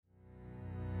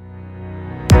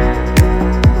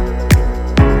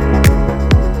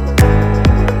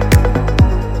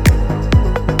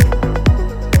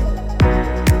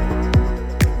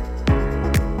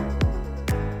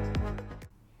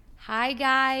Hi,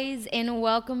 guys, and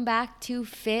welcome back to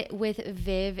Fit with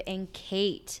Viv and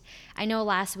Kate. I know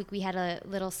last week we had a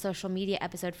little social media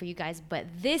episode for you guys, but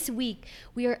this week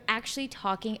we are actually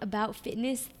talking about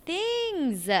fitness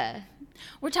things.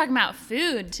 We're talking about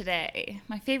food today,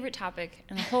 my favorite topic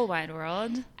in the whole wide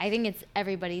world. I think it's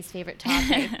everybody's favorite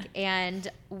topic, and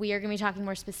we are going to be talking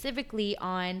more specifically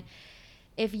on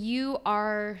if you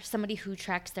are somebody who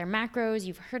tracks their macros,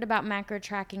 you've heard about macro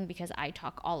tracking because I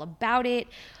talk all about it,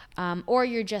 or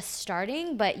you're just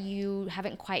starting but you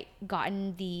haven't quite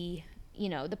gotten the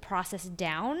process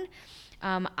down.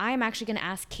 I'm actually going to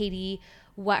ask Katie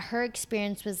what her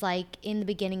experience was like in the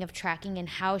beginning of tracking and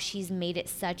how she's made it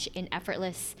such an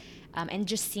effortless and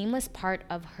just seamless part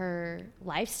of her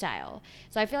lifestyle.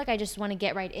 So I feel like I just want to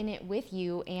get right in it with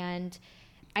you. And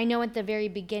I know at the very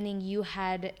beginning you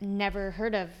had never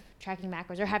heard of tracking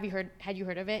macros, or had you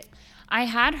heard of it? I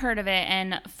had heard of it,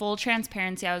 and full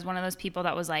transparency, I was one of those people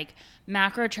that was like,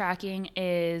 macro tracking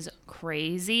is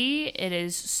crazy. It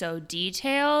is so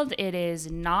detailed. It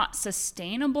is not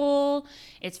sustainable.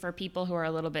 It's for people who are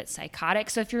a little bit psychotic.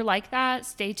 So if you're like that,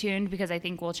 stay tuned because I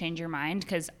think we'll change your mind,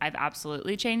 because I've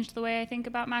absolutely changed the way I think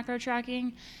about macro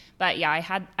tracking. But yeah,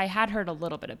 I had heard a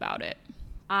little bit about it.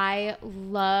 I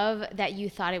love that you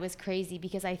thought it was crazy,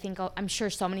 because I'm sure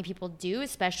so many people do,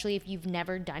 especially if you've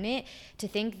never done it. To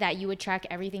think that you would track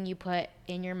everything you put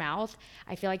in your mouth,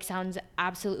 I feel like sounds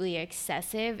absolutely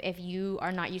excessive if you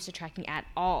are not used to tracking at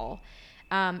all.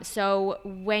 So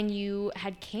when you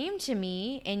had came to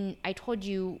me and I told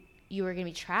you you were going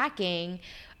to be tracking,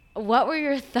 what were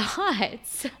your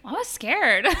thoughts? I was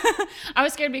scared. I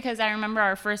was scared because I remember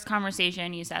our first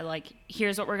conversation, you said, like,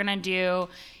 here's what we're going to do.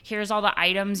 Here's all the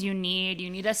items you need. You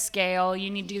need a scale. You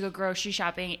need to go grocery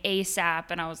shopping ASAP.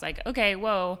 And I was like, okay,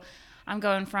 whoa, I'm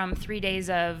going from 3 meals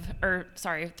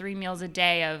a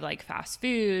day of like fast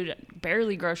food,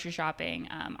 barely grocery shopping.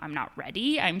 I'm not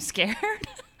ready. I'm scared.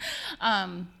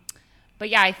 But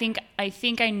yeah, I think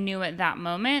I knew at that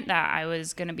moment that I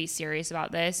was going to be serious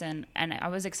about this, and I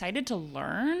was excited to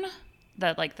learn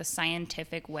the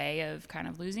scientific way of kind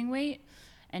of losing weight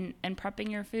and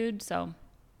prepping your food. So,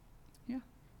 yeah.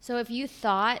 So if you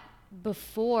thought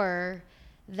before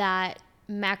that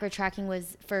macro tracking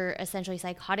was for essentially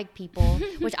psychotic people,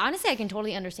 which honestly I can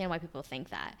totally understand why people think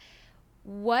that.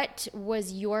 What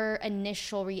was your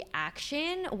initial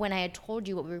reaction when I had told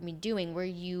you what we were going to be doing? Were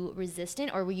you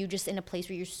resistant, or were you just in a place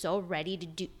where you're so ready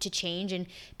to change and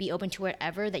be open to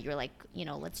whatever that you're like,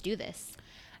 let's do this?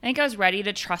 I think I was ready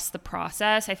to trust the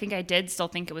process. I think I did still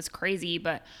think it was crazy,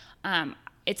 but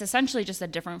it's essentially just a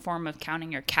different form of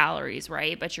counting your calories,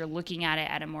 right? But you're looking at it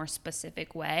at a more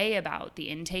specific way about the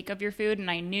intake of your food. And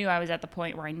I knew I was at the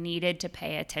point where I needed to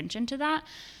pay attention to that.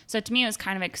 So to me, it was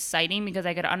kind of exciting because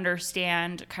I could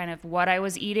understand kind of what I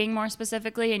was eating more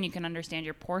specifically, and you can understand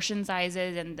your portion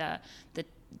sizes and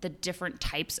the different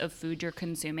types of food you're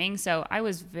consuming. So I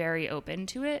was very open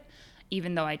to it,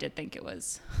 even though I did think it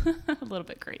was a little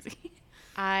bit crazy.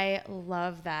 I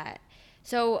love that.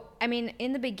 So, I mean,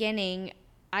 in the beginning,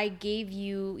 I gave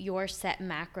you your set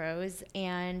macros,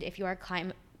 and if you are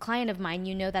a client of mine,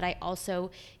 you know that I also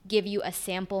give you a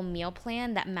sample meal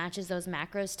plan that matches those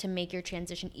macros to make your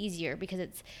transition easier, because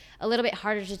it's a little bit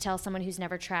harder to tell someone who's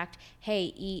never tracked,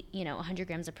 hey, eat 100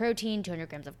 grams of protein, 200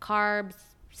 grams of carbs,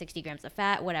 60 grams of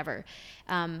fat, whatever.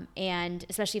 And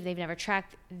especially if they've never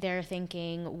tracked, they're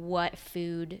thinking, what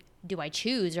food do I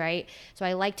choose, right? So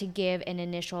I like to give an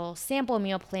initial sample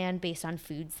meal plan based on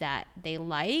foods that they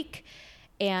like.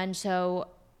 And so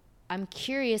I'm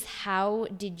curious, how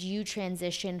did you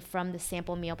transition from the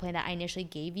sample meal plan that I initially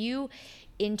gave you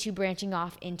into branching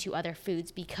off into other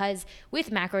foods? Because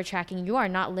with macro tracking, you are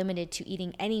not limited to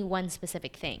eating any one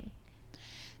specific thing.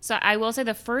 So I will say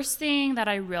the first thing that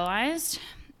I realized,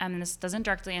 and this doesn't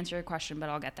directly answer your question, but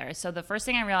I'll get there. So the first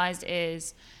thing I realized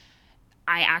is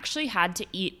I actually had to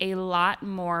eat a lot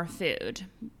more food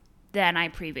than I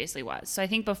previously was. So I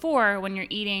think before, when you're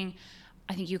eating,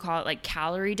 I think you call it like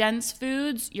calorie dense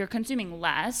foods, you're consuming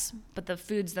less, but the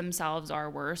foods themselves are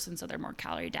worse, and so they're more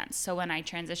calorie dense. So when I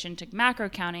transitioned to macro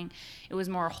counting, it was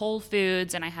more whole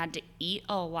foods, and I had to eat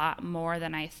a lot more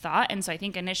than I thought. And so I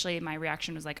think initially my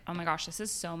reaction was like, oh my gosh, this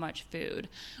is so much food,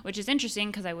 which is interesting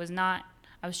because I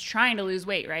was trying to lose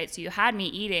weight, right? So you had me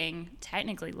eating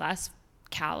technically less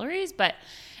calories, but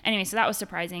anyway, so that was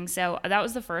surprising. So that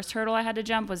was the first hurdle I had to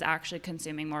jump, was actually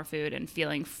consuming more food and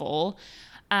feeling full.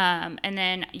 And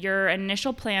then your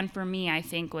initial plan for me, I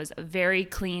think, was very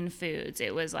clean foods.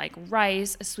 It was like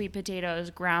rice, sweet potatoes,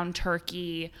 ground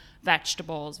turkey,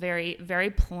 vegetables, very, very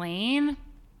plain.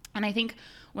 And I think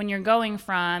when you're going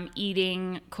from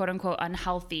eating quote unquote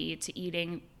unhealthy to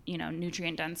eating,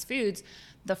 nutrient dense foods,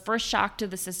 the first shock to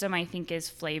the system, I think, is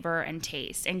flavor and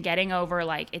taste, and getting over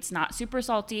like it's not super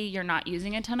salty, you're not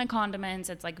using a ton of condiments,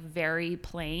 it's like very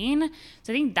plain.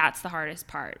 So I think that's the hardest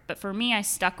part. But for me, I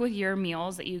stuck with your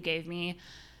meals that you gave me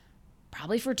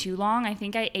probably for too long. I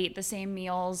think I ate the same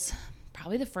meals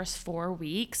probably the first 4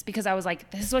 weeks because I was like,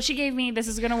 this is what she gave me, this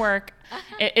is gonna work.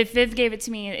 If Viv gave it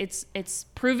to me, it's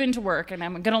proven to work, and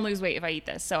I'm gonna lose weight if I eat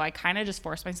this. So I kind of just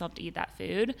forced myself to eat that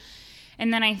food.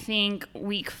 And then I think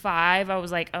week 5, I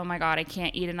was like, oh my God, I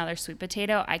can't eat another sweet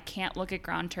potato. I can't look at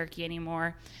ground turkey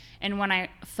anymore. And when I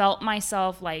felt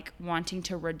myself like wanting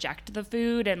to reject the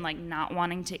food and like not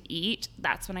wanting to eat,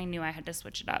 that's when I knew I had to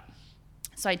switch it up.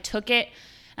 So I took it,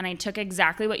 and I took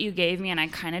exactly what you gave me, and I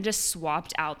kind of just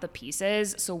swapped out the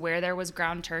pieces. So where there was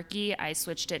ground turkey, I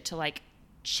switched it to like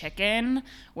chicken.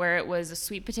 Where it was a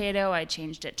sweet potato, I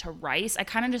changed it to rice. I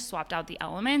kind of just swapped out the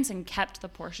elements and kept the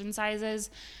portion sizes.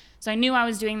 So I knew I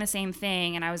was doing the same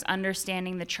thing, and I was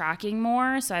understanding the tracking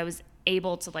more, so I was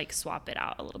able to like swap it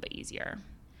out a little bit easier.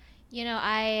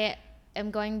 I am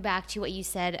going back to what you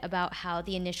said about how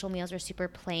the initial meals were super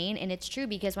plain, and it's true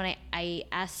because when I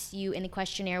asked you in the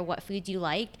questionnaire what foods you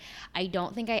liked, I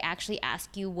don't think I actually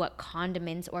asked you what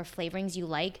condiments or flavorings you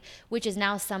like, which is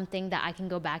now something that I can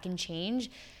go back and change.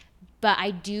 But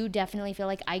I do definitely feel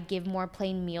like I give more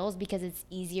plain meals because it's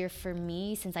easier for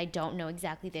me since I don't know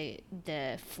exactly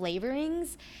the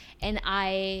flavorings. And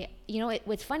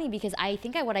it's funny because I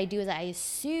think what I do is I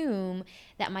assume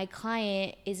that my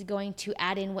client is going to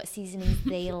add in what seasonings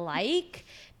they like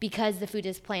because the food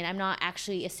is plain. I'm not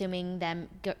actually assuming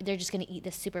they're just going to eat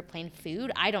this super plain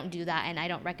food. I don't do that, and I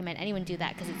don't recommend anyone do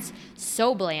that because it's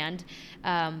so bland.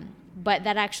 But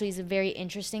that actually is very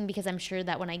interesting because I'm sure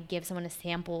that when I give someone a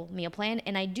sample meal plan,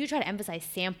 and I do try to emphasize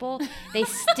sample, they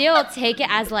still take it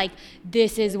as like,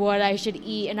 this is what I should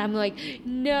eat. And I'm like,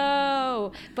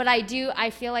 no. But I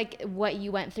feel like what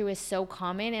you went through is so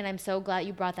common, and I'm so glad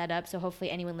you brought that up. So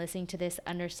hopefully anyone listening to this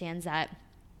understands that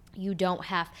you don't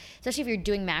have, especially if you're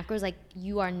doing macros, like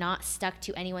you are not stuck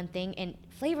to any one thing, and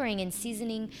flavoring and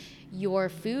seasoning your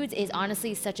foods is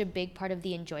honestly such a big part of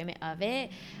the enjoyment of it.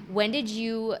 When did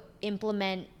you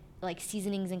implement like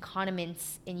seasonings and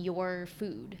condiments in your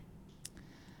food?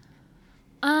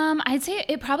 I'd say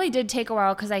it probably did take a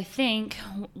while because I think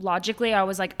logically I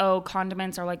was like, oh,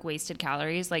 condiments are like wasted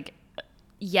calories. Like,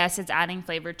 yes, it's adding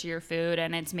flavor to your food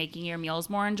and it's making your meals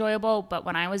more enjoyable. But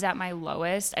when I was at my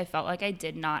lowest, I felt like I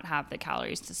did not have the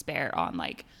calories to spare on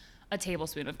like a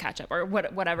tablespoon of ketchup or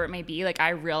whatever it may be. Like I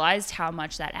realized how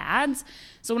much that adds.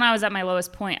 So when I was at my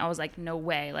lowest point, I was like, no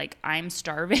way, like I'm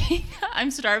starving.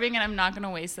 I'm starving and I'm not going to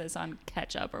waste this on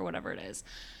ketchup or whatever it is.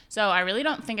 So I really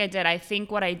don't think I did. I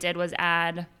think what I did was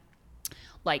add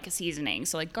like seasoning,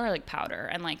 so like garlic powder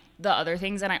and like the other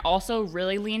things. And I also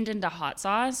really leaned into hot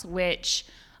sauce, which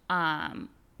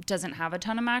doesn't have a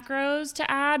ton of macros to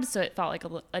add. So it felt like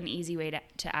an easy way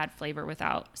to add flavor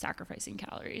without sacrificing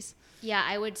calories. Yeah,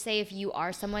 I would say if you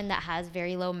are someone that has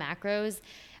very low macros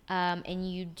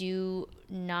and you do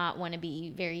not want to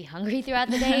be very hungry throughout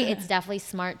the day, it's definitely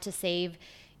smart to save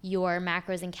your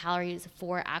macros and calories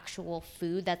for actual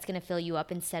food that's going to fill you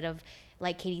up instead of,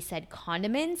 like Katie said,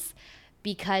 condiments,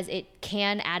 because it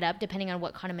can add up depending on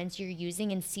what condiments you're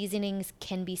using, and seasonings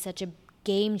can be such a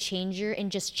game changer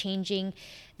in just changing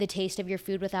the taste of your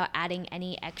food without adding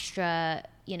any extra,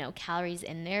 calories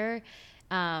in there.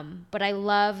 But I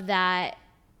love that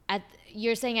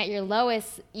you're saying at your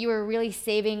lowest, you were really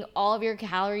saving all of your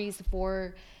calories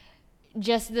for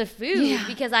just the food,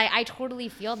 because I totally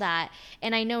feel that.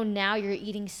 And I know now you're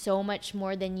eating so much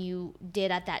more than you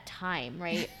did at that time,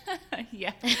 right?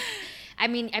 Yeah. I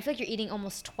mean, I feel like you're eating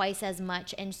almost twice as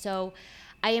much. And so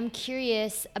I am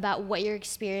curious about what your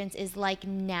experience is like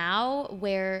now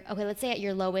where, okay, let's say at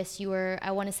your lowest you were,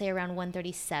 I want to say around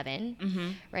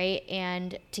 137, right?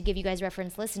 And to give you guys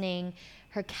reference listening,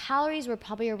 her calories were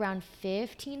probably around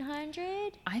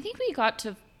 1,500. I think we got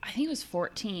to, I think it was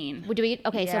 14.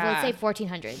 Okay, so let's say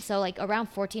 1,400. So like around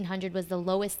 1,400 was the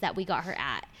lowest that we got her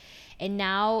at. And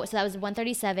now, so that was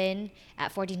 137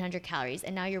 at 1,400 calories.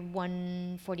 And now you're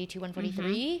 142,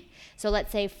 143. So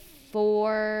let's say 6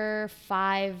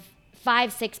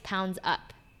 pounds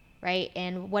up, right?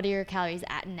 And what are your calories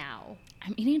at now?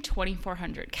 I'm eating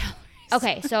 2,400 calories.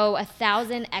 Okay, so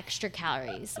 1,000 extra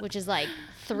calories, which is like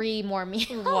 3 more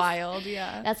meals. Wild,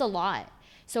 yeah. That's a lot.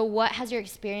 So what has your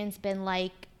experience been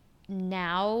like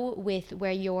now with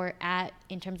where you're at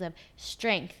in terms of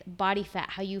strength, body fat,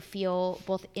 how you feel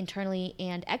both internally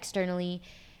and externally,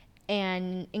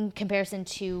 and in comparison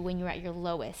to when you were at your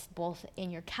lowest, both in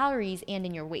your calories and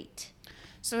in your weight?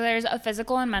 So there's a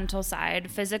physical and mental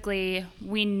side. Physically,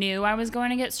 we knew I was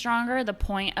going to get stronger. The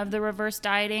point of the reverse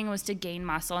dieting was to gain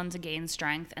muscle and to gain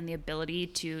strength and the ability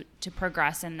to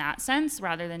progress in that sense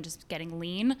rather than just getting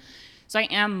lean. So I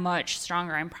am much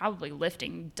stronger. I'm probably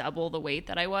lifting double the weight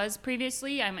that I was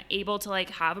previously. I'm able to like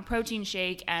have a protein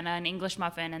shake and an English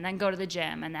muffin and then go to the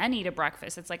gym and then eat a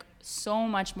breakfast. It's like so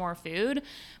much more food,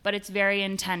 but it's very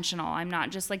intentional. I'm not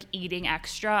just like eating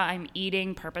extra. I'm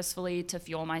eating purposefully to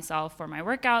fuel myself for my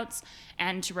workouts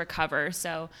and to recover.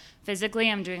 So physically,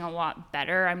 I'm doing a lot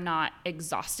better. I'm not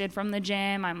exhausted from the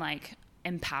gym. I'm like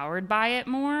empowered by it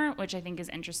more, which I think is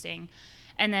interesting.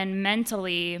 And then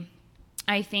mentally,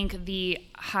 I think the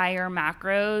higher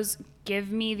macros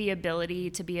give me the ability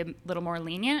to be a little more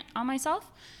lenient on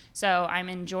myself. So I'm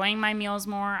enjoying my meals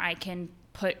more. I can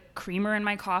put creamer in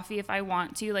my coffee if I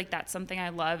want to. Like that's something I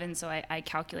love. And so I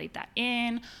calculate that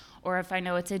in. Or if I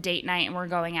know it's a date night and we're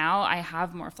going out, I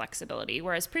have more flexibility.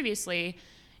 Whereas previously,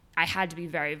 I had to be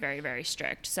very, very, very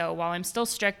strict. So while I'm still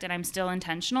strict and I'm still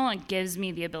intentional, it gives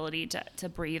me the ability to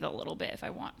breathe a little bit if I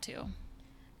want to.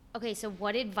 Okay, so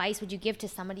what advice would you give to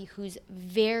somebody who's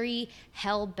very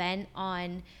hell-bent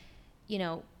on, you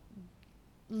know,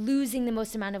 losing the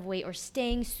most amount of weight or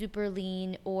staying super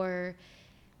lean or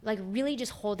like really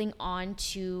just holding on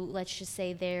to, let's just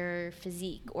say, their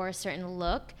physique or a certain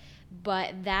look,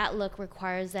 but that look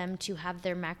requires them to have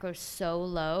their macros so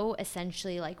low,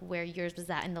 essentially like where yours was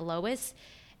at in the lowest,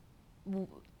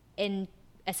 and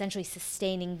essentially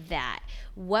sustaining that?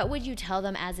 What would you tell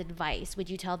them as advice? Would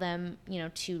you tell them, you know,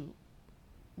 to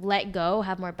let go,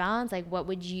 have more balance? Like what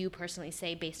would you personally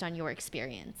say based on your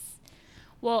experience?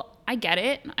 Well, I get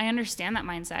it. I understand that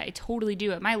mindset. I totally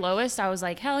do. At my lowest, I was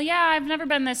like, hell yeah, I've never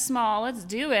been this small. Let's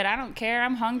do it. I don't care.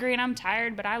 I'm hungry and I'm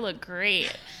tired, but I look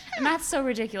great. And that's so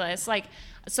ridiculous. Like,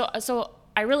 so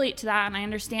I relate to that and I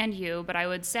understand you, but I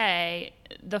would say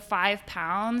the 5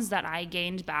 pounds that I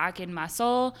gained back in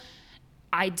muscle,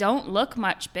 I don't look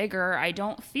much bigger. I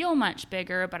don't feel much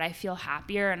bigger, but I feel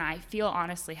happier and I feel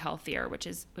honestly healthier, which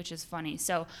is funny.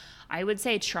 So I would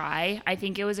say try. I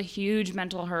think it was a huge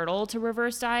mental hurdle to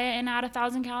reverse diet and add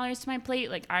 1,000 calories to my plate.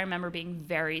 Like I remember being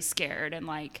very scared and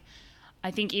like,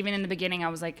 I think even in the beginning I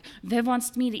was like, Viv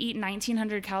wants me to eat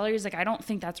 1,900 calories. Like I don't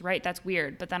think that's right. That's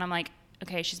weird. But then I'm like,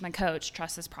 okay, she's my coach.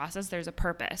 Trust this process. There's a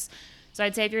purpose. So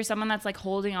I'd say if you're someone that's like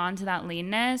holding on to that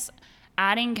leanness,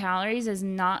 adding calories is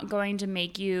not going to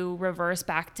make you reverse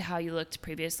back to how you looked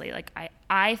previously. Like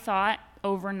I thought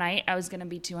overnight I was going to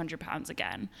be 200 pounds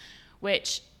again,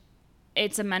 which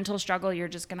it's a mental struggle you're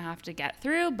just going to have to get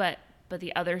through, but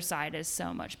the other side is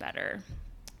so much better.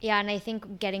 Yeah, and I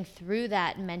think getting through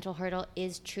that mental hurdle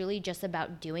is truly just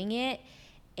about doing it,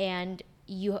 and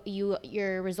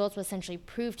your results will essentially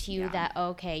prove to you that,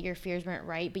 okay, your fears weren't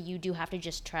right, but you do have to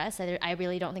just trust. I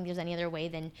really don't think there's any other way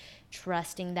than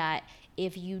trusting that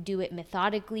if you do it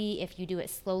methodically, if you do it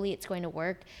slowly, it's going to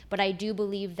work. But I do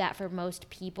believe that for most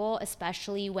people,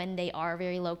 especially when they are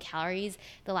very low calories,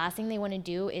 the last thing they want to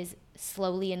do is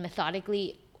slowly and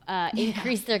methodically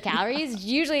increase their calories.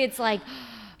 Usually it's like,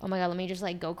 oh my God, let me just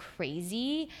like go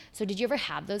crazy. So did you ever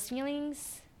have those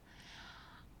feelings?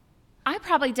 I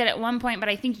probably did at one point, but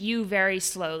I think you very,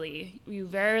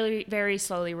 very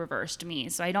slowly reversed me.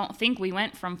 So I don't think we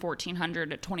went from 1,400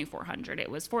 to 2,400.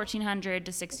 It was 1,400 to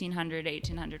 1,600,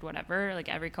 1,800, whatever, like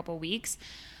every couple weeks.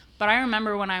 But I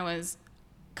remember when I was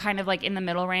kind of like in the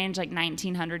middle range, like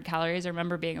 1,900 calories, I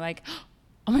remember being like,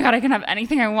 oh my God, I can have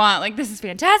anything I want. Like, this is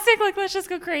fantastic. Like, let's just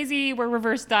go crazy. We're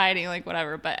reverse dieting, like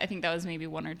whatever. But I think that was maybe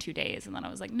 1 or 2 days. And then I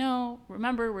was like, no,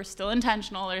 remember, we're still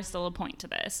intentional. There's still a point to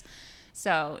this.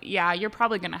 So yeah, you're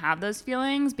probably going to have those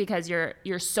feelings because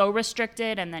you're so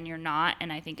restricted and then you're not.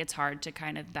 And I think it's hard to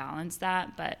kind of balance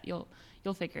that, but you'll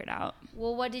figure it out.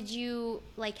 Well, what did you,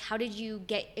 like, how did you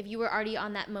get, if you were already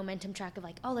on that momentum track of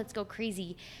like, oh, let's go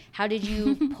crazy, how did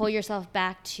you pull yourself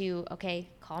back to, okay,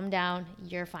 calm down,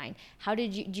 you're fine? How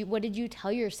did what did you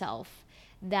tell yourself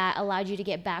that allowed you to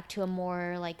get back to a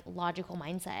more like logical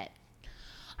mindset?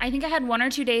 I think I had 1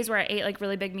 or 2 days where I ate like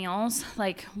really big meals,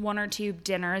 like 1 or 2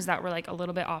 dinners that were like a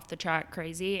little bit off the track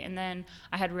crazy. And then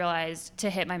I had realized to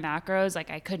hit my macros,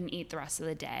 like I couldn't eat the rest of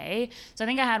the day. So I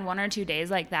think I had 1 or 2 days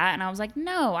like that. And I was like,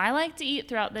 no, I like to eat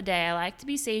throughout the day. I like to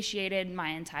be satiated my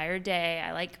entire day.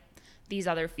 I like these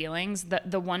other feelings.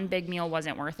 The one big meal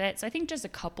wasn't worth it. So I think just a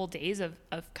couple days of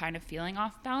kind of feeling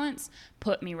off balance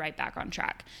put me right back on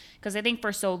track. Because I think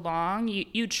for so long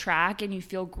you track and you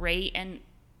feel great and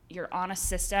you're on a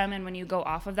system, and when you go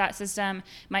off of that system,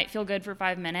 it might feel good for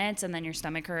 5 minutes and then your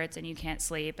stomach hurts and you can't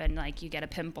sleep and like you get a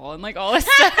pimple and like all this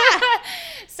stuff.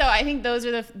 So I think those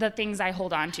are the things I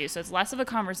hold on to. So it's less of a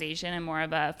conversation and more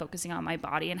of a focusing on my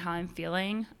body and how I'm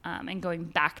feeling, and going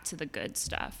back to the good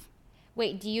stuff.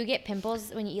 Wait, do you get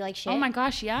pimples when you eat like shit? Oh my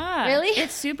gosh, yeah. Really?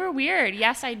 It's super weird.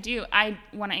 Yes, I do.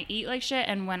 When I eat like shit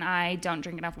and when I don't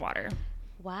drink enough water.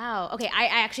 Wow. Okay, I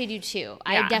actually do too.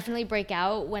 Yeah. I definitely break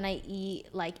out when I eat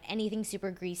like anything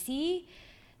super greasy.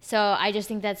 So I just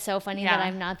think that's so funny that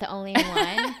I'm not the only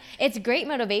one. It's great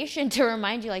motivation to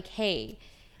remind you like, hey,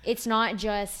 it's not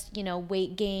just,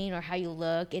 weight gain or how you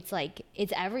look. It's like,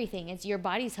 it's everything. It's your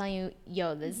body's telling you,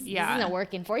 yo, this isn't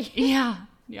working for you. Yeah.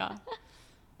 Yeah.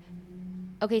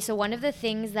 Okay, so one of the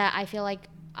things that I feel like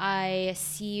I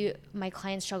see my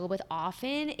clients struggle with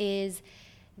often is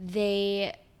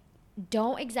they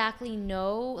don't exactly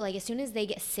know, like as soon as they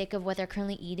get sick of what they're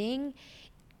currently eating.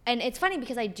 And it's funny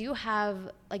because I do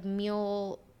have like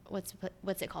meal, what's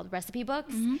it called, recipe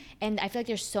books. Mm-hmm. And I feel like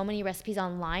there's so many recipes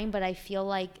online, but I feel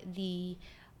like the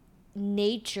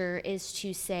nature is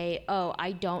to say, oh,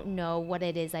 I don't know what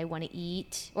it is I want to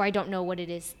eat, or I don't know what it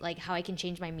is, like how I can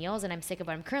change my meals, and I'm sick of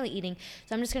what I'm currently eating,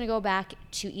 so I'm just going to go back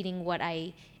to eating what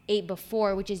I ate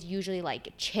before, which is usually like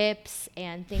chips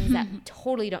and things that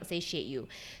totally don't satiate you.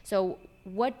 So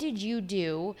what did you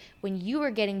do when you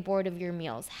were getting bored of your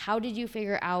meals? How did you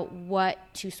figure out what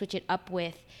to switch it up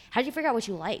with? How did you figure out what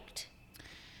you liked?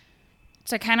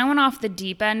 So I kind of went off the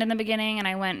deep end in the beginning, and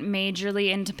I went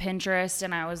majorly into Pinterest,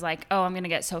 and I was like, oh, I'm going to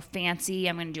get so fancy.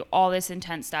 I'm going to do all this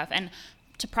intense stuff. And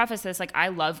to preface this, like I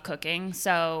love cooking.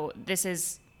 So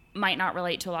this might not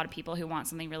relate to a lot of people who want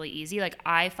something really easy. Like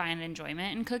I find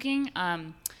enjoyment in cooking.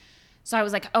 So I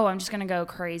was like, oh, I'm just going to go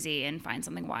crazy and find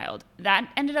something wild. That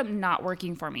ended up not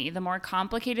working for me. The more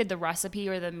complicated the recipe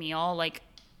or the meal, like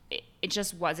it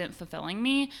just wasn't fulfilling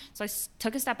me. So I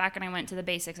took a step back and I went to the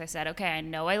basics. I said, okay, I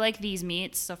know I like these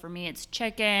meats. So for me, it's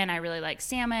chicken. I really like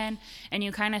salmon. And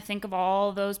you kind of think of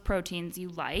all those proteins you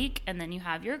like. And then you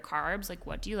have your carbs. Like,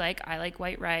 what do you like? I like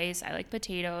white rice. I like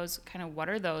potatoes. Kind of what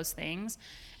are those things?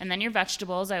 And then your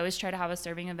vegetables. I always try to have a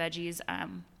serving of veggies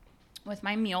with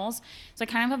my meals. So I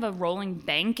kind of have a rolling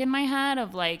bank in my head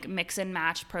of like mix and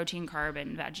match protein, carb,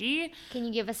 and veggie. Can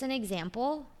you give us an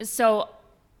example? So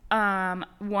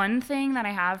one thing that I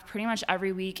have pretty much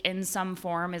every week in some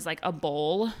form is like a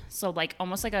bowl. So like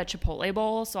almost like a Chipotle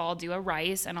bowl. So I'll do a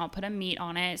rice and I'll put a meat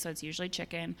on it. So it's usually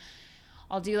chicken.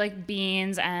 I'll do like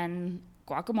beans and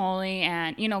guacamole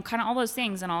and, kind of all those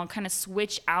things. And I'll kind of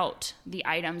switch out the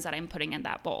items that I'm putting in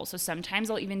that bowl. So sometimes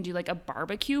I'll even do like a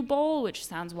barbecue bowl, which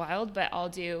sounds wild, but I'll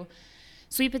do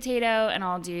sweet potato and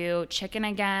I'll do chicken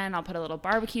again. I'll put a little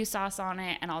barbecue sauce on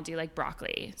it and I'll do like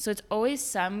broccoli. So it's always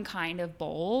some kind of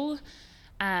bowl,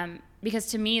 because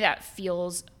to me that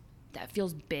feels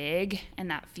big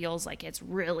and that feels like it's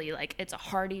really like it's a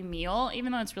hearty meal,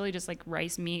 even though it's really just like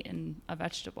rice, meat, and a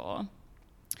vegetable.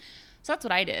 So that's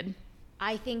what I did.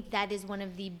 I think that is one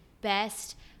of the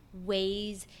best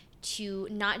ways to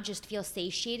not just feel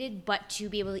satiated, but to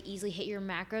be able to easily hit your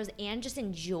macros and just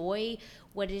enjoy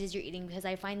what it is you're eating, because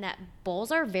I find that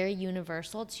bowls are very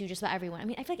universal to just about everyone. I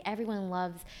mean, I feel like everyone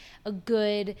loves a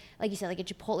good, like you said, like a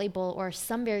Chipotle bowl or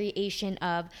some variation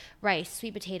of rice,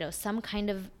 sweet potato, some kind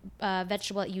of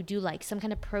vegetable that you do like, some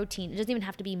kind of protein. It doesn't even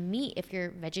have to be meat if you're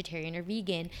vegetarian or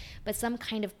vegan, but some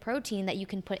kind of protein that you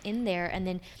can put in there and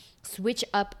then switch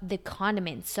up the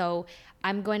condiments. So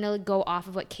I'm going to go off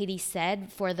of what Katie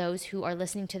said for those who are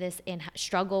listening to this and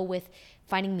struggle with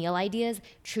finding meal ideas.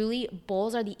 Truly,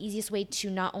 bowls are the easiest way to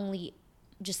not only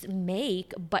just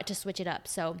make, but to switch it up.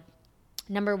 So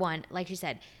number one, like you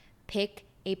said, pick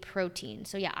a protein.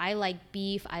 So yeah, I like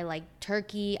beef, I like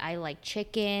turkey, I like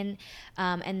chicken.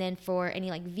 And then for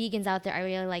any like vegans out there, I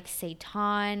really like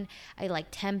seitan, I like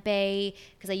tempeh,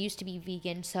 because I used to be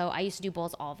vegan, so I used to do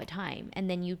bowls all the time. And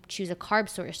then you choose a carb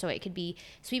source, so it could be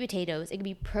sweet potatoes, it could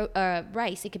be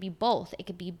rice, it could be both, it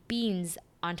could be beans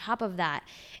on top of that.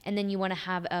 And then you want to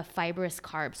have a fibrous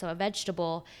carb, so a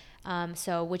vegetable.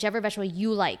 So whichever vegetable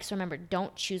you like. So remember,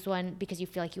 don't choose one because you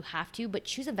feel like you have to, but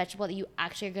choose a vegetable that you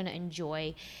actually are going to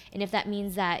enjoy. And if that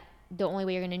means that the only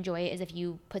way you're going to enjoy it is if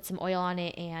you put some oil on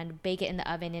it and bake it in the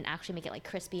oven and actually make it like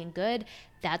crispy and good,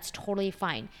 that's totally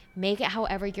fine. Make it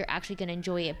however you're actually going to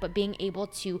enjoy it. But being able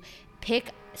to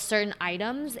pick certain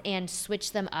items and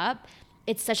switch them up,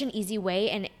 it's such an easy way,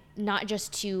 and not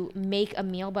just to make a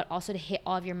meal, but also to hit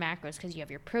all of your macros, because you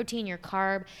have your protein, your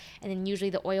carb, and then usually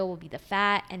the oil will be the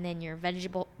fat, and then your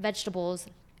vegetables,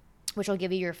 which will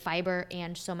give you your fiber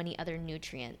and so many other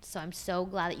nutrients. So I'm so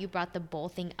glad that you brought the bowl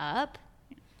thing up.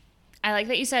 I like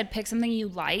that you said pick something you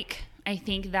like. I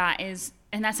think that is,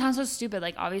 and that sounds so stupid.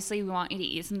 Like obviously we want you to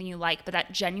eat something you like, but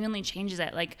that genuinely changes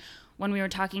it. Like when we were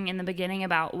talking in the beginning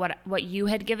about what you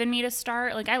had given me to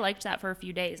start, like I liked that for a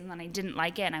few days and then I didn't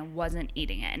like it and I wasn't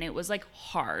eating it and it was like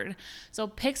hard. So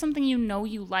pick something you know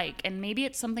you like, and maybe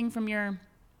it's something from your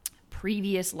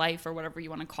previous life or whatever you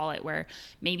want to call it, where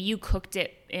maybe you cooked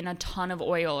it in a ton of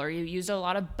oil or you used a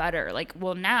lot of butter. Like,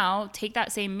 well, now take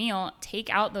that same meal,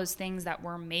 take out those things that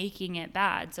were making it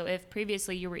bad. So if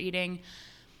previously you were eating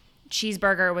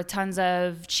cheeseburger with tons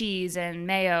of cheese and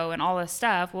mayo and all this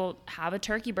stuff, well, have a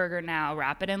turkey burger now,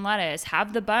 wrap it in lettuce,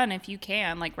 have the bun if you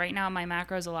can. Like right now my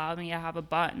macros allow me to have a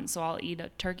bun, so I'll eat a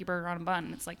turkey burger on a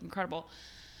bun. It's like incredible.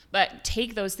 But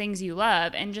take those things you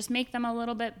love and just make them a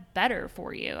little bit better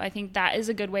for you. I think that is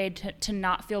a good way to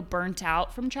not feel burnt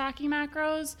out from tracking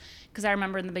macros. Because I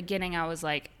remember in the beginning, I was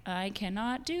like, I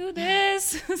cannot do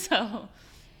this. So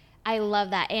I love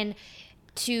that. And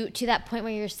to that point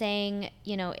where you're saying,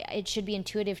 you know, it should be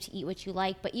intuitive to eat what you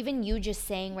like. But even you just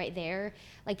saying right there,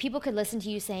 like people could listen to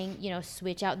you saying, you know,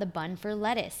 switch out the bun for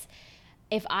lettuce.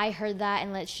 If I heard that,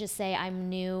 and let's just say I'm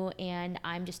new and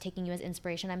I'm just taking you as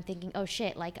inspiration, I'm thinking, oh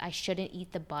shit, like I shouldn't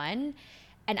eat the bun.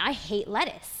 And I hate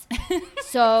lettuce.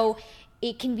 So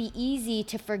it can be easy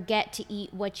to forget to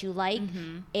eat what you like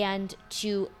and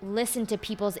to listen to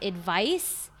people's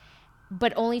advice,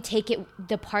 but only take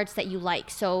the parts that you like.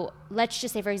 So let's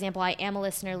just say, for example, I am a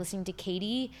listener listening to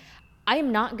Katie. I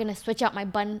am not going to switch out my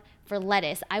bun for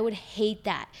lettuce. I would hate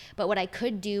that. But what I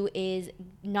could do is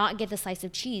not get the slice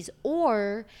of cheese,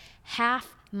 or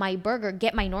half my burger,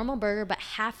 get my normal burger, but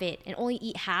half it and only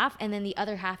eat half. And then the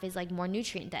other half is like more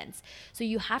nutrient dense. So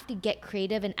you have to get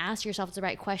creative and ask yourself the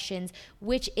right questions,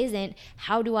 which isn't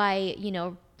how do I, you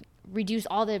know, reduce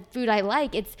all the food I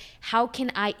like. It's how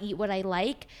can I eat what I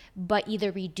like, but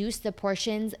either reduce the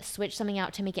portions, switch something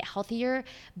out to make it healthier,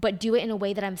 but do it in a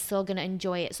way that I'm still going to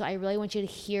enjoy it. So I really want you to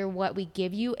hear what we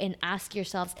give you and ask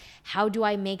yourselves, how do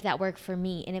I make that work for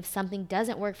me? And if something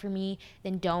doesn't work for me,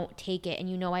 then don't take it. And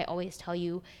you know, I always tell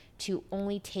you to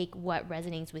only take what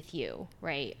resonates with you,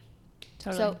 right?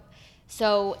 Totally.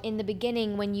 So in the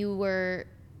beginning, when you were,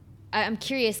 I'm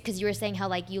curious because you were saying how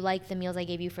like you liked the meals I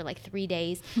gave you for like 3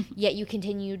 days, yet you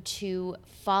continued to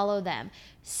follow them.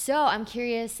 So I'm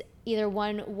curious, either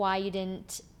one, why you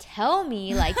didn't tell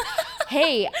me like,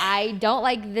 hey, I don't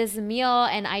like this meal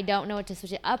and I don't know what to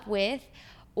switch it up with,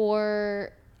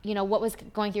 or you know, what was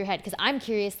going through your head? Because I'm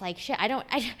curious, like, shit, I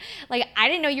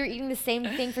didn't know you were eating the same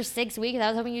thing for 6 weeks. I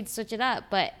was hoping you'd switch it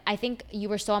up. But I think you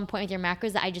were so on point with your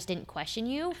macros that I just didn't question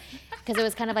you. Because it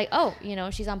was kind of like, oh, you know,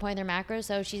 she's on point with her macros,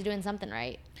 so she's doing something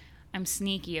right. I'm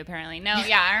sneaky, apparently. No,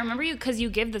 yeah, I remember you, because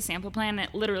you give the sample plan, and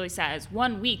it literally says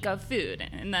 1 week of food.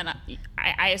 And then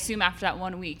I assume after that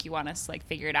 1 week, you want us to, like,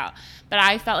 figure it out. But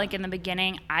I felt like in the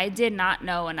beginning, I did not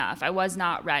know enough. I was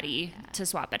not ready to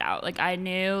swap it out. Like, I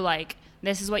knew, like,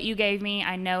 this is what you gave me.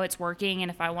 I know it's working, and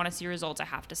if I want to see results, I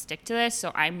have to stick to this.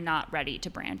 So I'm not ready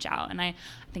to branch out. And I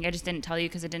think I just didn't tell you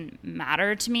because it didn't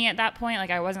matter to me at that point.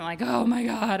 Like, I wasn't like, oh my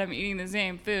God, I'm eating the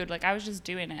same food. Like, I was just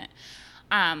doing it.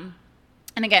 And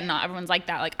again, not everyone's like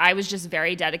that. Like, I was just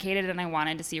very dedicated and I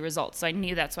wanted to see results. So I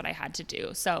knew that's what I had to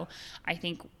do. So I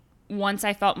think once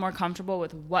I felt more comfortable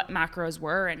with what macros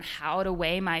were and how to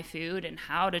weigh my food and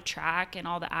how to track and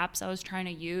all the apps I was trying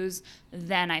to use,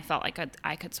 then I felt like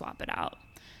I could swap it out.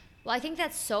 Well, I think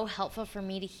that's so helpful for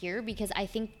me to hear, because I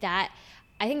think that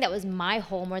was my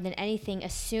hole more than anything,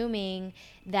 assuming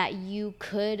that you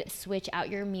could switch out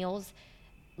your meals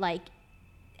like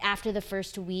after the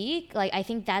first week. Like, I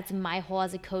think that's my hole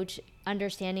as a coach,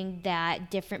 understanding that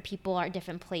different people are at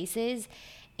different places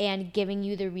and giving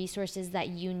you the resources that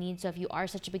you need. So if you are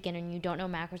such a beginner and you don't know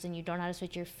macros and you don't know how to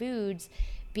switch your foods,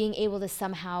 being able to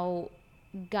somehow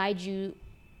guide you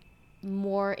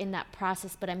more in that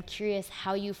process. But I'm curious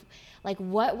how you, like,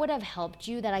 what would have helped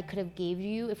you that I could have gave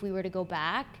you if we were to go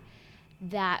back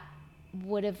that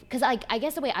would have, because like, I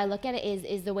guess the way I look at it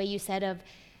is the way you said of,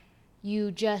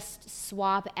 you just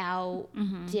swap out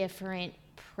different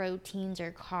proteins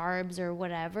or carbs or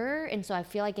whatever. And so I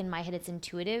feel like in my head it's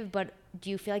intuitive, but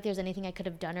do you feel like there's anything I could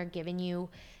have done or given you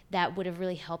that would have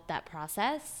really helped that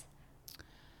process?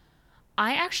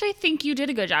 I actually think you did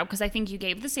a good job, because I think you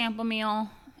gave the sample meal,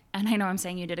 and I know I'm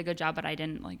saying you did a good job, but I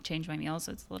didn't like change my meals,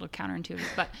 so it's a little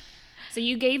counterintuitive. But so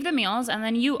you gave the meals, and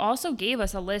then you also gave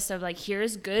us a list of like,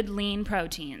 here's good lean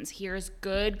proteins, here's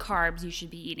good carbs you should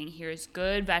be eating, here's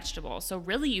good vegetables. So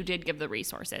really you did give the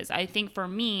resources. I think for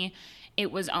me,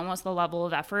 it was almost the level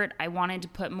of effort. I wanted to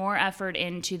put more effort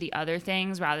into the other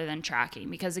things rather than tracking,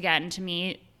 because again, to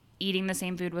me, eating the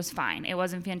same food was fine. It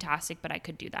wasn't fantastic, but I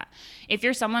could do that. If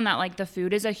you're someone that like the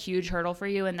food is a huge hurdle for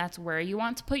you and that's where you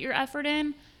want to put your effort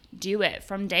in, do it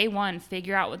from day one.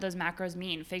 Figure out what those macros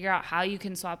mean. Figure out how you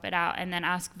can swap it out, and then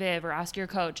ask Viv or ask your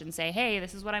coach and say, hey,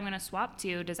 this is what I'm going to swap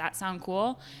to. Does that sound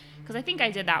cool? Because I think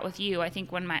I did that with you. I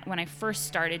think when I first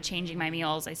started changing my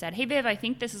meals, I said, hey, Viv, I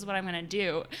think this is what I'm going to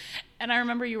do. And I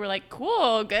remember you were like,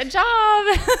 cool, good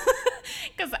job.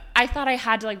 Because I thought I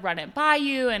had to like run it by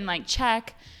you and like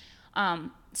check.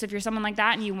 So if you're someone like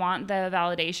that and you want the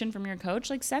validation from your coach,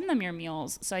 like send them your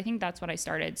meals. So I think that's what I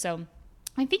started. So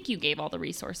I think you gave all the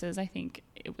resources. I think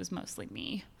it was mostly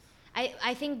me.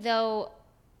 I think though,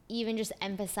 even just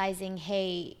emphasizing,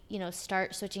 hey,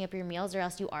 start switching up your meals or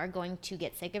else you are going to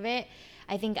get sick of it.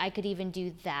 I think I could even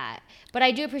do that. But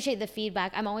I do appreciate the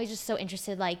feedback. I'm always just so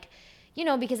interested, like,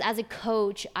 because as a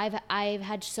coach, I've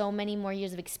had so many more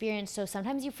years of experience. So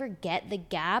sometimes you forget the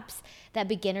gaps that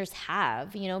beginners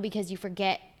have, because you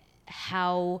forget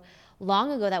how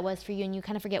long ago that was for you, and you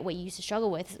kind of forget what you used to struggle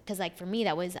with. Because like for me,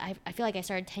 that was, I feel like I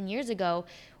started 10 years ago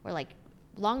or like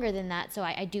longer than that. So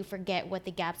I do forget what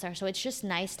the gaps are. So it's just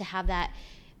nice to have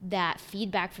that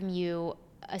feedback from you,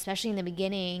 especially in the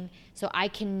beginning, so I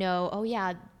can know, oh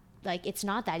yeah, like it's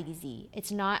not that easy.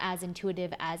 It's not as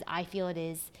intuitive as I feel it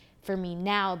is for me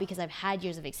now because I've had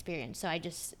years of experience. So I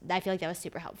feel like that was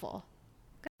super helpful.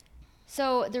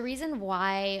 So the reason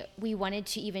why we wanted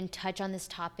to even touch on this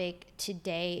topic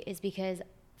today is because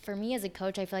for me as a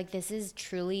coach, I feel like this is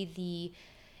truly the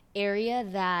area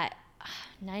that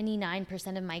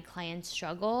 99% of my clients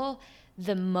struggle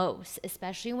the most,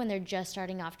 especially when they're just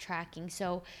starting off tracking.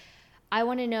 So I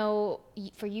want to know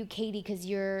for you, Katie, because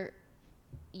you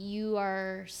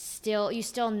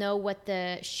still know what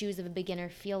the shoes of a beginner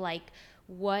feel like.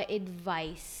 What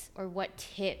advice or what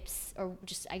tips or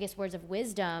just, I guess, words of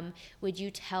wisdom would you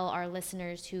tell our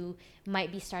listeners who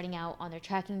might be starting out on their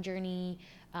tracking journey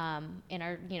and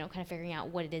are, kind of figuring out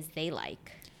what it is they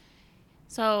like?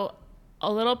 So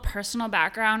a little personal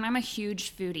background. I'm a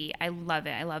huge foodie. I love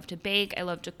it. I love to bake. I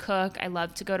love to cook. I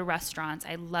love to go to restaurants.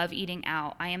 I love eating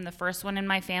out. I am the first one in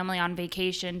my family on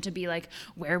vacation to be like,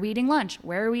 where are we eating lunch?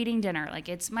 Where are we eating dinner? Like,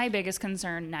 it's my biggest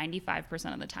concern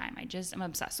 95% of the time. I just am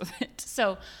obsessed with it.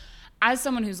 So as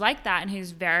someone who's like that and who's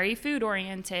very food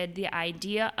oriented, the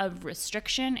idea of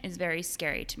restriction is very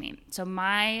scary to me. So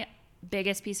my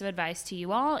biggest piece of advice to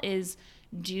you all is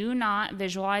do not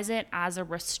visualize it as a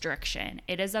restriction.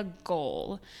 It is a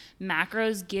goal.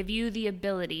 Macros give you the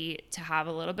ability to have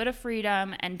a little bit of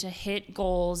freedom and to hit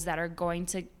goals that are going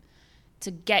to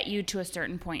get you to a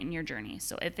certain point in your journey.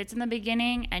 So if it's in the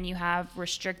beginning and you have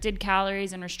restricted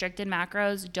calories and restricted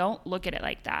macros, don't look at it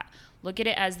like that. Look at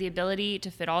it as the ability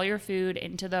to fit all your food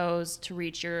into those to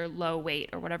reach your low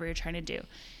weight or whatever you're trying to do.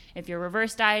 If you're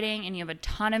reverse dieting and you have a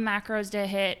ton of macros to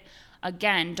hit,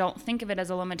 again, don't think of it as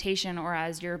a limitation or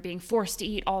as you're being forced to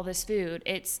eat all this food.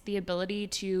 It's the ability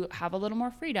to have a little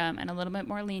more freedom and a little bit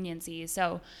more leniency.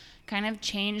 So kind of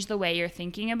change the way you're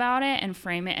thinking about it and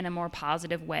frame it in a more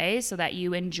positive way so that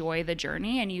you enjoy the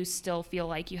journey and you still feel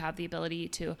like you have the ability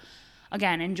to,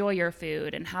 again, enjoy your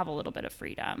food and have a little bit of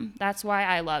freedom. That's why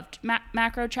I loved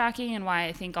macro tracking and why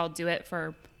I think I'll do it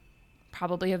for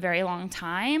probably a very long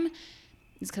time.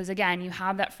 Is because, again, you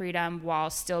have that freedom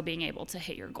while still being able to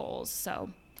hit your goals.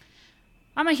 So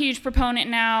I'm a huge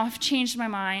proponent now. I've changed my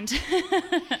mind.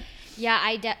 Yeah,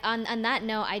 on that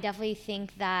note, I definitely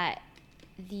think that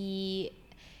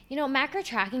macro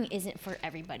tracking isn't for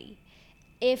everybody.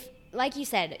 If, like you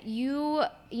said, you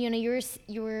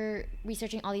were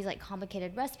researching all these like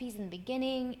complicated recipes in the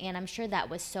beginning, and I'm sure that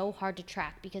was so hard to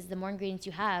track because the more ingredients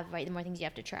you have, right, the more things you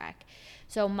have to track.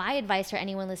 So my advice for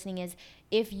anyone listening is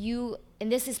and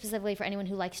this is specifically for anyone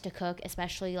who likes to cook,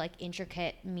 especially like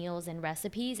intricate meals and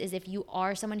recipes, is if you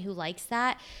are someone who likes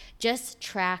that, just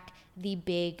track the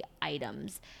big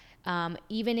items.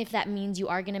 Even if that means you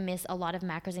are going to miss a lot of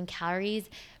macros and calories,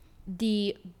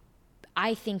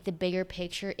 I think the bigger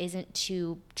picture isn't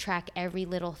to track every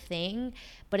little thing,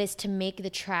 but it's to make the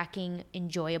tracking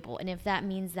enjoyable. And if that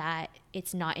means that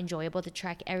it's not enjoyable to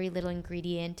track every little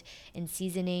ingredient and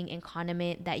seasoning and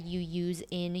condiment that you use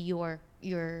in your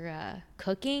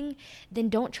cooking, then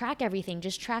don't track everything.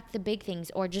 Just track the big things,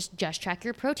 or just track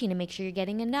your protein to make sure you're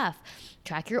getting enough.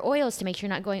 Track your oils to make sure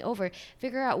you're not going over.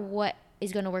 Figure out what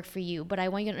is going to work for you. But I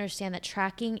want you to understand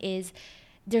that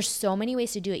there's so many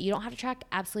ways to do it. You don't have to track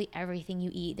absolutely everything you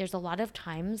eat. There's a lot of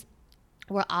times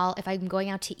where if I'm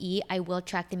going out to eat, I will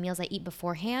track the meals I eat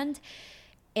beforehand,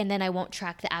 and then I won't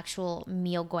track the actual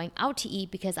meal going out to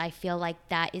eat because I feel like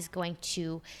that is going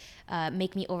to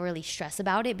make me overly stress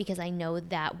about it, because I know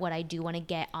that what I do want to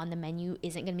get on the menu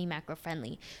isn't going to be macro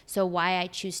friendly. So why I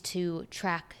choose to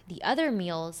track the other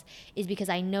meals is because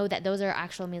I know that those are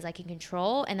actual meals I can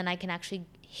control, and then I can actually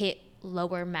hit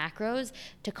lower macros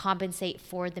to compensate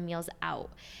for the meals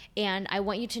out. And I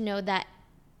want you to know that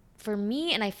for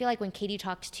me, and I feel like when Katie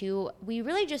talks too, we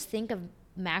really just think of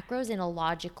macros in a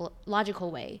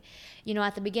logical way. You know,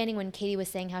 at the beginning when Katie was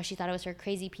saying how she thought it was for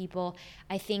crazy people,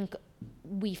 I think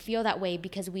we feel that way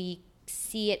because we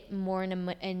see it more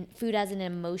in food as an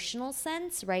emotional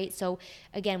sense, right? So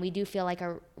again, we do feel like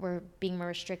we're being more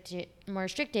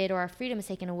restricted, or our freedom is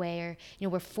taken away, or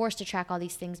we're forced to track all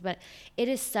these things. But it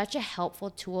is such a helpful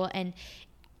tool, and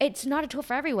it's not a tool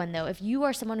for everyone, though. If you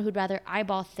are someone who'd rather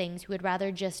eyeball things, who would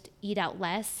rather just eat out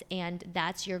less, and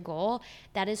that's your goal,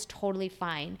 that is totally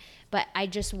fine. But I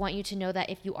just want you to know that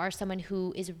if you are someone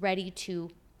who is ready to,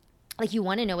 like, you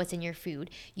want to know what's in your food,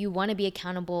 you want to be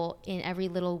accountable in every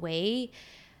little way,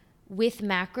 with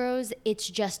macros,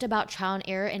 it's just about trial and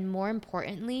error, and more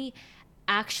importantly,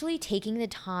 actually taking the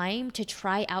time to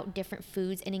try out different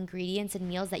foods and ingredients and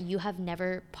meals that you have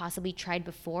never possibly tried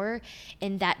before.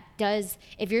 And that does,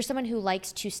 if you're someone who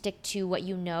likes to stick to what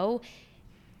you know,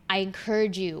 I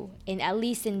encourage you, at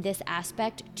least in this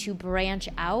aspect, to branch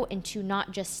out and to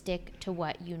not just stick to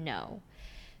what you know.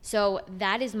 So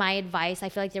that is my advice. I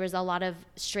feel like there was a lot of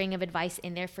string of advice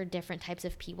in there for different types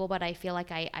of people, but I feel like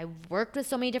I worked with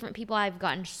so many different people. I've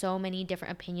gotten so many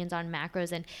different opinions on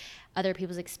macros and other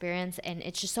people's experience. And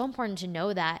it's just so important to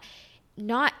know that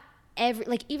not every,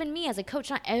 like even me as a coach,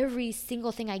 not every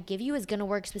single thing I give you is going to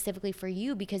work specifically for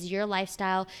you, because your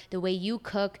lifestyle, the way you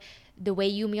cook, the way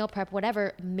you meal prep,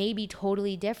 whatever, may be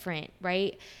totally different,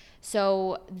 right?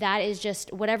 So that is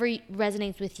just whatever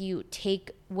resonates with you,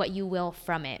 take what you will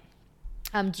from it.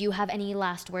 Do you have any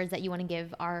last words that you want to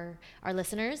give our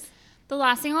listeners? The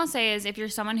last thing I'll say is, if you're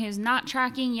someone who's not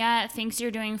tracking yet, thinks you're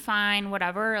doing fine,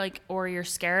 whatever, or you're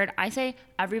scared, I say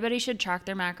everybody should track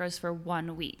their macros for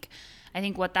 1 week. I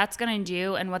think what that's going to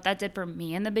do, and what that did for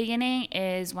me in the beginning,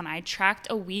 is when I tracked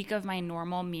a week of my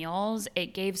normal meals,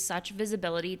 it gave such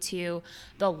visibility to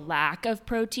the lack of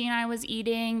protein I was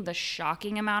eating, the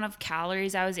shocking amount of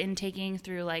calories I was intaking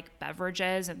through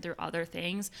beverages and through other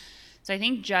things. So I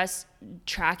think just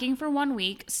tracking for 1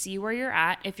 week, see where you're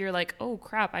at. If you're like, oh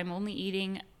crap, I'm only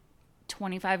eating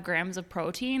 25 grams of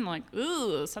protein,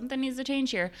 ooh, something needs to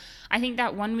change here. I think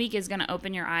that 1 week is going to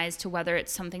open your eyes to whether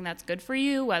it's something that's good for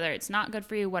you, whether it's not good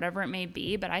for you, whatever it may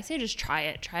be. But I say just try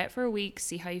it for a week,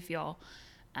 see how you feel.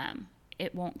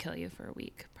 It won't kill you for a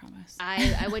week, promise.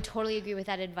 I would totally agree with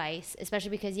that advice, especially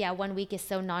because 1 week is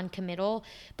so non-committal,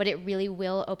 but it really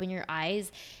will open your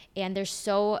eyes. And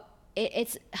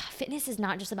it's fitness is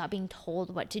not just about being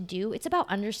told what to do. It's about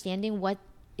understanding what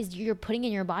is you're putting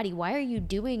in your body. Why are you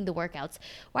doing the workouts?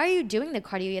 Why are you doing the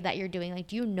cardio that you're doing?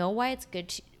 Do you know why it's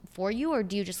good for you, or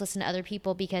do you just listen to other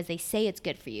people because they say it's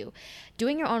good for you?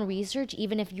 Doing your own research,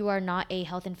 even if you are not a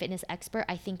health and fitness expert,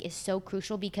 I think is so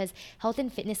crucial, because health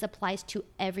and fitness applies to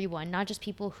everyone, not just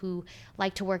people who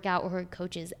like to work out or who are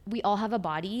coaches. We all have a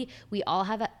body. We all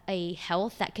have a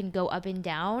health that can go up and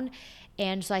down.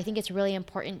 And so I think it's really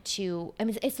important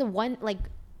it's the one,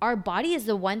 our body is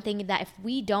the one thing that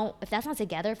if that's not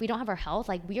together, if we don't have our health,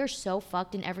 we are so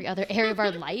fucked in every other area of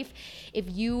our life. If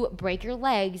you break your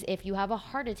legs, if you have a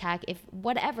heart attack, if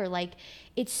whatever,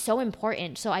 it's so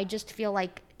important. So I just feel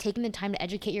like taking the time to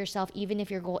educate yourself, even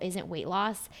if your goal isn't weight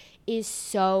loss, is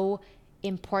so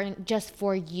important just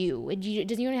for you. You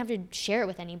don't have to share it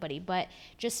with anybody, but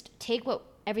just take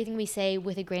everything we say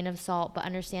with a grain of salt, but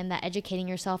understand that educating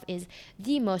yourself is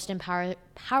the most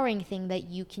empowering thing that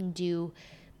you can do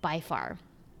by far.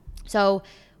 So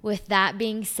with that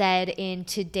being said, in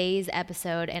today's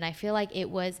episode, and I feel like it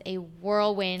was a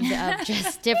whirlwind of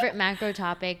just different macro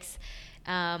topics,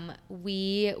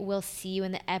 we will see you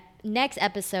in the next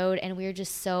episode, and we're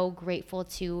just so grateful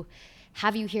to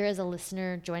have you here as a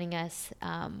listener joining us.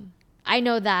 I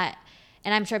know that,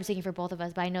 and I'm sure I'm speaking for both of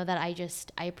us, but I know that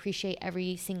I appreciate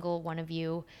every single one of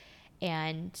you.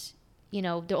 And,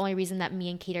 the only reason that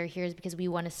me and Kate are here is because we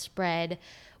want to spread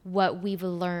what we've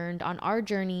learned on our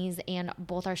journeys, and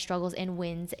both our struggles and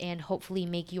wins, and hopefully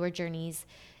make your journeys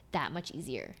that much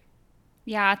easier.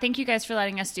 Yeah, thank you guys for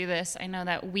letting us do this. I know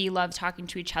that we love talking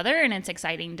to each other, and it's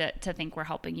exciting to think we're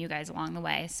helping you guys along the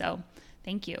way. So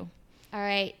thank you. All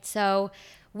right. So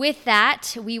with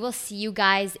that, we will see you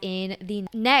guys in the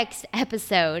next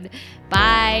episode.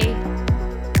 Bye.